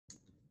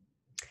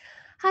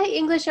Hi,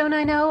 English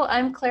 090.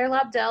 I'm Claire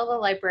Lobdell, the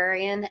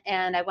librarian,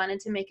 and I wanted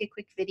to make a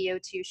quick video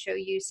to show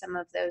you some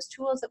of those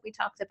tools that we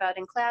talked about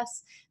in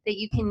class that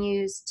you can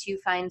use to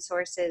find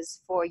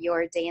sources for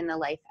your day in the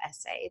life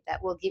essay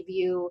that will give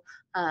you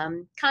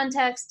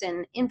context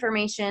and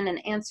information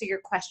and answer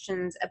your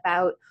questions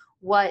about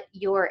what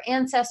your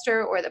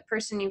ancestor or the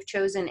person you've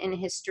chosen in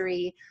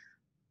history,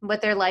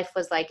 what their life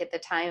was like at the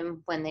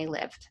time when they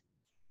lived.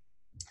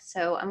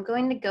 So I'm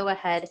going to go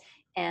ahead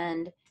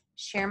and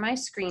share my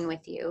screen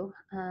with you.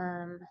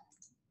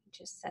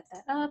 Just set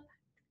that up.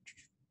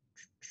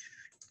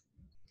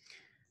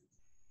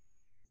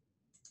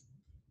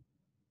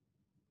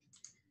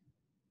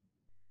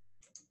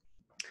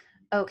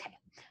 Okay,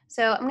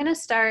 so I'm going to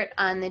start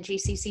on the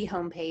GCC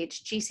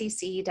homepage,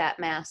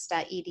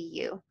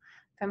 gcc.mass.edu.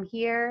 From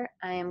here,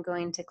 I am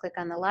going to click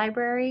on the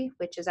library,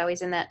 which is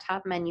always in that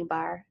top menu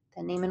bar,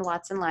 the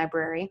Nahman-Watson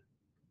Library.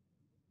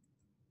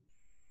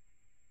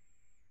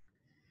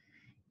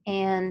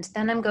 And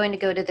then I'm going to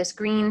go to this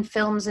green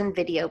Films and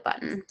Video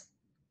button.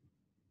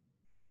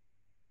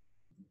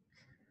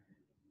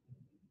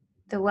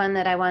 The one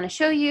that I want to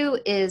show you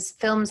is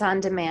Films on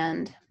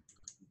Demand.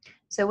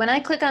 So when I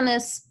click on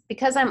this,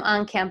 because I'm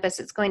on campus,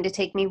 it's going to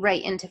take me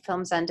right into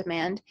Films on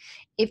Demand.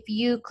 If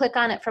you click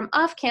on it from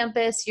off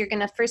campus, you're going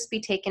to first be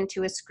taken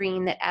to a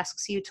screen that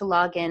asks you to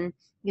log in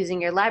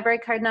using your library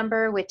card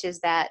number, which is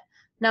that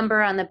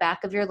number on the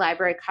back of your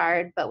library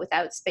card, but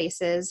without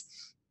spaces.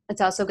 It's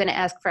also going to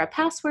ask for a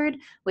password,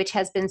 which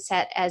has been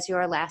set as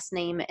your last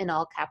name in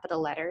all capital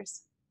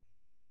letters.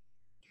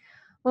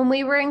 When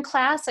we were in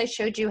class, I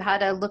showed you how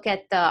to look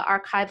at the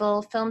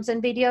archival films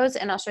and videos,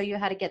 and I'll show you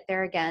how to get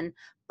there again.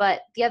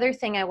 But the other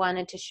thing I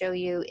wanted to show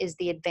you is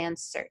the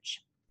advanced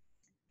search,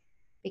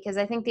 because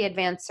I think the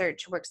advanced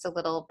search works a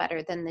little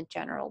better than the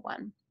general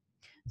one.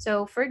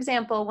 So for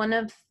example, one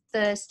of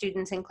the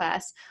students in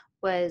class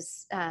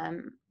was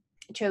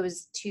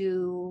chose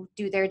to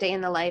do their day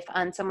in the life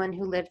on someone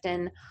who lived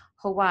in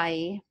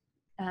Hawaii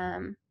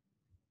in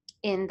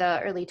the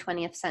early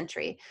 20th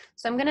century.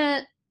 So I'm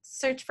gonna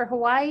search for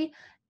Hawaii,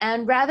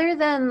 and rather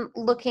than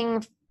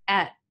looking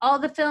at all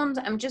the films,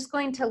 I'm just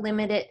going to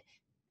limit it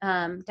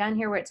down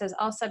here where it says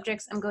all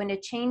subjects. I'm going to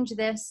change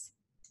this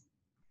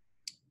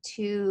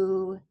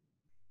to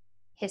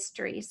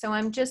history. So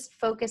I'm just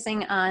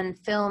focusing on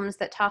films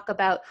that talk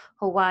about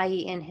Hawaii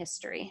in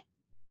history.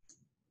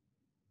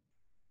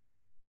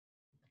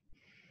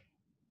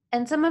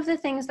 And some of the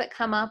things that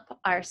come up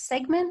are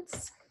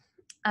segments,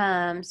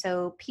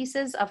 so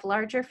pieces of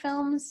larger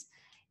films,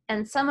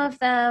 and some of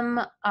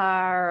them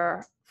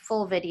are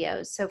full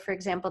videos. So for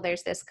example,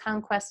 there's this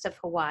Conquest of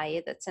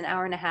Hawaii that's an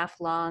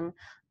hour-and-a-half long.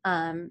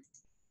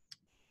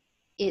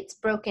 It's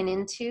broken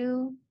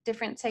into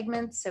different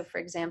segments. So for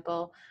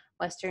example,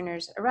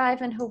 Westerners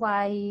arrive in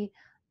Hawaii,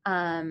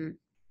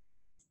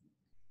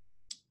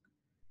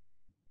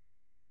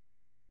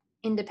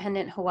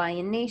 independent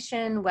Hawaiian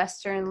nation,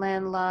 Western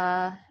land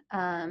law,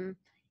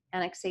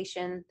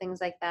 annexation, things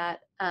like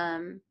that.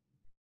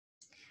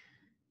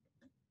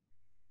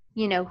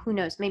 You know, who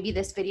knows, maybe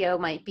this video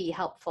might be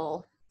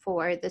helpful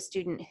for the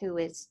student who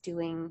is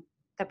doing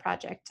the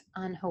project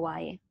on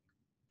Hawaii.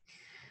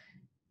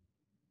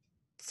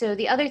 So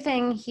the other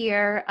thing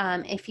here,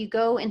 if you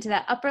go into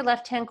that upper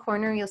left-hand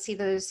corner, you'll see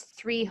those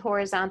 3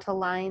 horizontal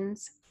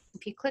lines.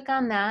 If you click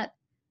on that,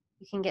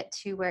 you can get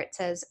to where it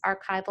says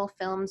archival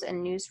films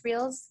and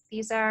newsreels.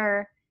 These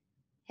are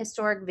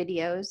historic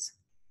videos.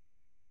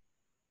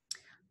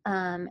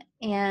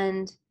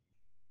 And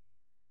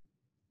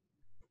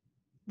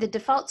the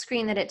default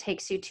screen that it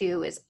takes you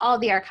to is all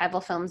the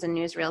archival films and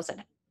newsreels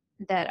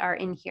that are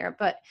in here,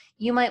 but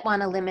you might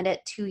want to limit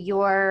it to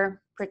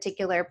your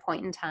particular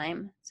point in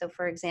time. So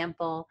for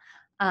example,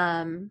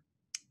 the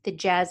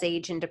Jazz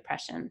Age and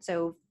Depression,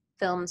 so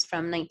films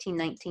from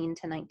 1919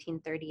 to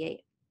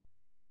 1938.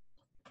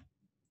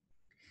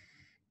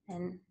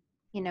 And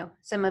you know,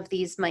 some of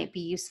these might be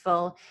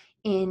useful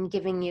in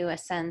giving you a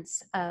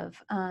sense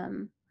of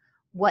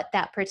what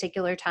that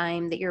particular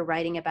time that you're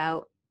writing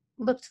about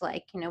looked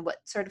like, you know, what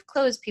sort of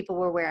clothes people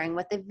were wearing,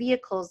 what the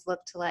vehicles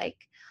looked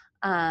like,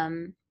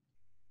 you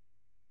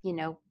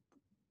know,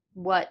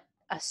 what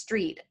a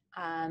street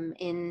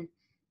in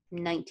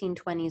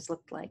 1920s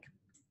looked like.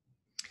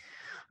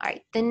 All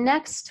right, the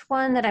next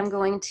one that I'm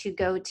going to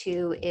go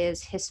to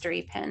is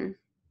History Pin,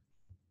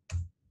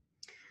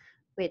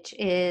 which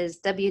is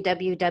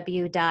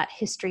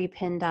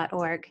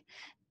www.historypin.org.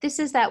 This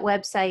is that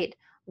website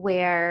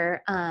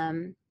where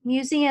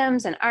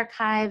museums and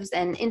archives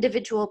and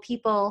individual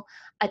people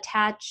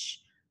attach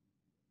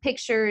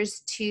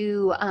pictures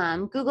to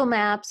Google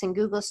Maps and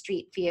Google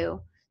Street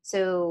View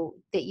so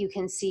that you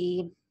can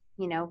see,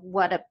 you know,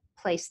 what a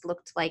place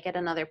looked like at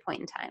another point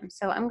in time.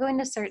 So I'm going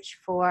to search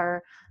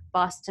for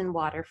Boston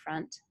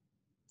waterfront.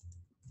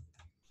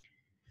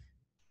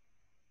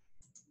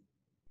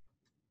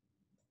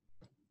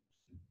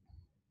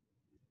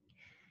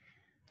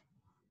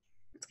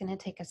 It's going to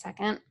take a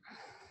second.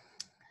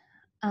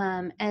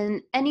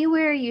 And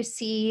anywhere you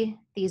see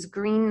these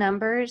green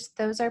numbers,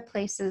 those are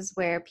places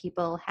where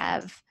people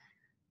have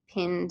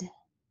pinned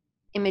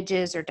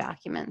images or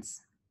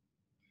documents.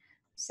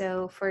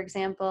 So for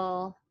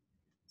example,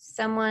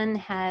 someone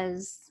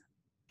has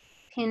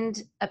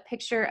pinned a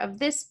picture of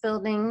this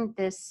building,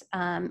 this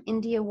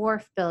India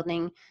Wharf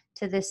building,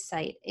 to this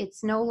site.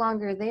 It's no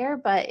longer there,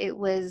 but it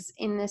was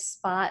in this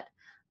spot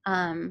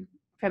from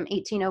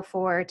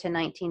 1804 to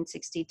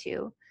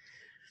 1962.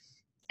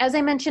 As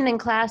I mentioned in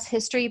class,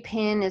 History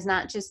Pin is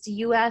not just a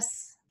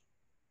US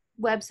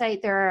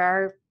website. There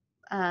are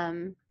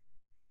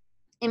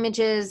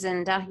images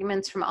and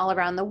documents from all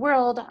around the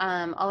world,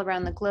 all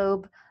around the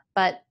globe,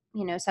 but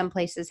some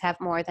places have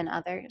more than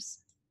others.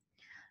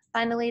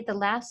 Finally, the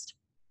last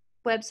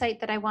website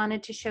that I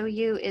wanted to show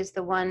you is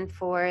the one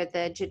for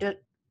the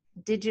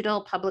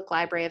Digital Public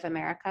Library of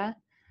America.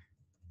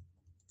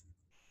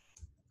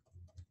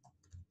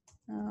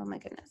 Oh my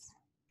goodness,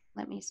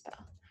 let me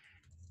spell.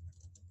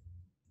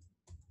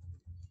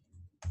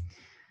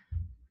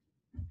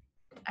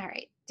 All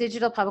right,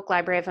 Digital Public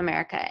Library of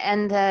America.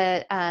 And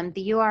the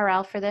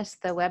URL for this,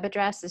 the web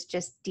address, is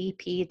just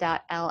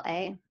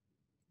dp.la.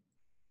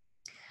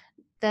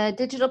 The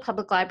Digital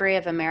Public Library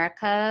of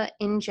America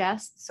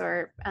ingests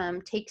or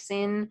takes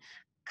in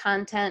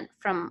content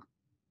from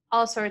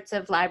all sorts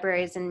of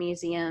libraries and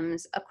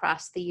museums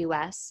across the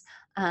US.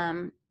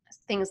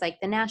 Things like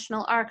the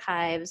National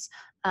Archives,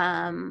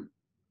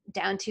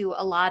 down to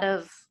a lot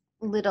of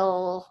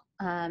little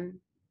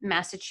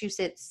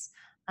Massachusetts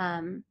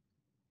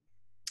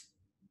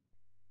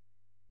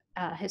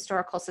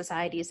historical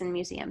societies and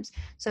museums.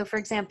 So for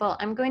example,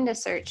 I'm going to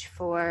search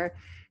for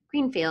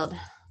Greenfield,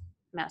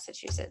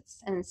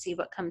 Massachusetts, and see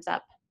what comes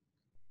up.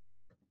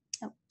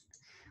 Oh,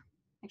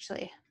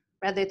 actually,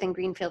 rather than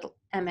Greenfield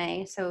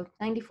MA, so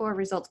 94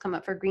 results come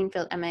up for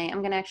Greenfield MA.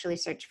 I'm going to actually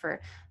search for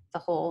the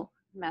whole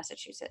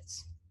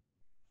Massachusetts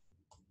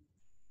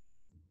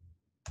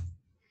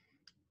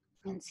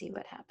and see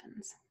what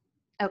happens.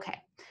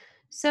 Okay,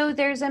 so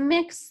there's a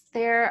mix.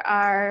 There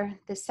are,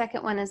 the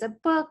second one is a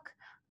book.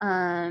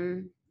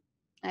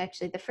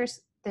 Actually,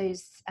 those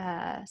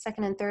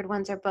second and third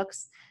ones are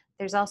books.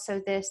 There's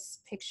also this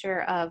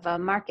picture of a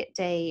market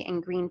day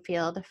in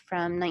Greenfield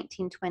from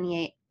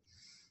 1928.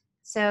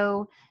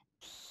 So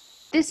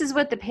this is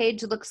what the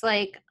page looks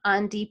like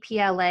on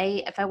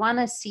DPLA. If I want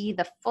to see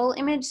the full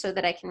image so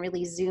that I can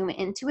really zoom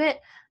into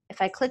it,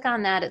 if I click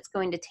on that, it's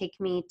going to take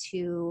me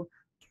to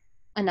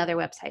another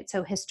website.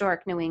 So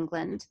Historic New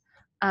England.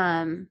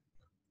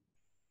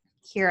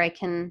 Here I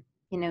can,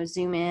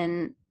 zoom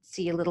in,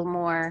 see a little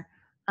more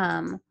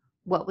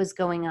what was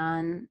going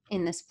on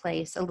in this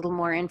place, a little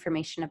more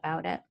information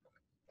about it.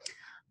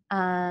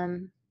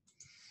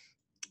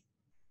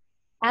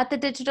 At the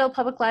Digital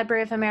Public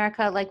Library of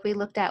America, like we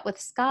looked at with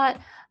Scott,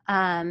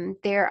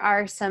 there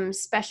are some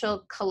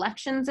special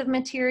collections of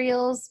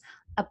materials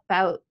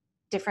about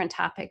different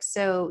topics.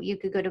 So you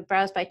could go to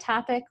Browse by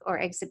Topic or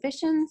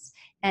Exhibitions,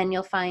 and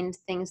you'll find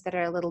things that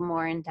are a little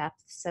more in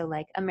depth. So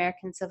like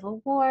American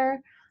Civil War,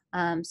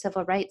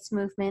 Civil Rights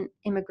Movement,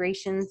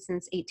 immigration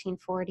since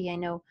 1840. I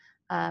know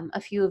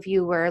a few of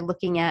you were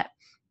looking at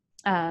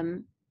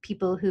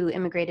people who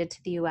immigrated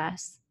to the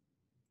US.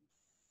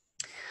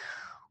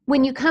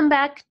 When you come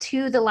back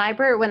to the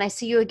library, when I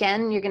see you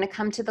again, you're going to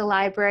come to the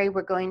library.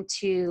 We're going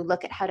to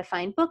look at how to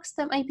find books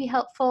that might be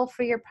helpful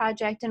for your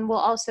project, and we'll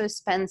also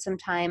spend some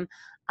time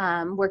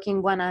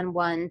working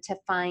one-on-one to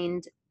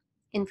find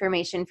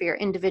information for your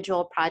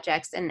individual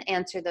projects and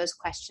answer those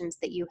questions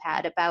that you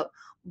had about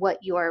what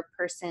your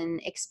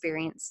person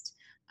experienced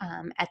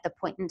at the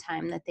point in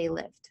time that they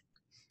lived.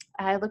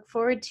 I look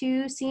forward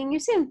to seeing you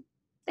soon.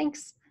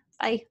 Thanks.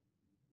 Bye.